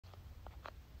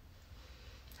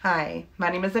Hi,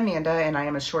 my name is Amanda and I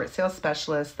am a short sale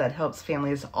specialist that helps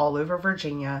families all over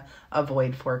Virginia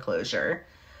avoid foreclosure.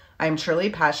 I am truly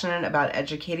passionate about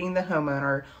educating the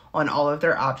homeowner on all of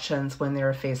their options when they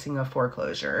are facing a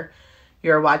foreclosure.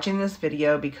 You are watching this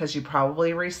video because you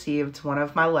probably received one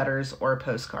of my letters or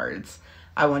postcards.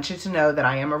 I want you to know that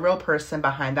I am a real person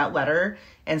behind that letter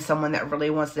and someone that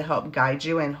really wants to help guide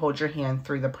you and hold your hand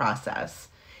through the process.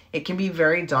 It can be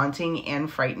very daunting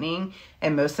and frightening,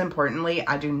 and most importantly,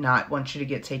 I do not want you to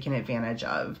get taken advantage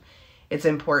of. It's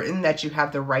important that you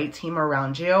have the right team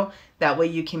around you. That way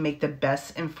you can make the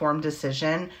best informed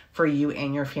decision for you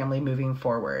and your family moving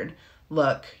forward.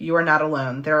 Look, you are not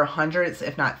alone. There are hundreds,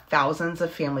 if not thousands,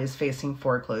 of families facing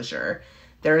foreclosure.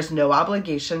 There is no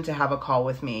obligation to have a call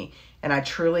with me, and I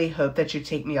truly hope that you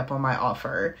take me up on my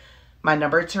offer. My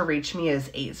number to reach me is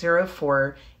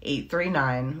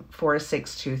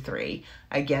 804-839-4623.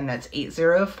 Again, that's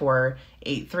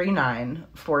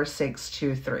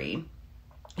 804-839-4623.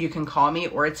 You can call me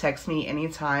or text me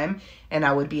anytime, and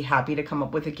I would be happy to come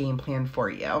up with a game plan for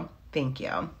you. Thank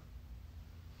you.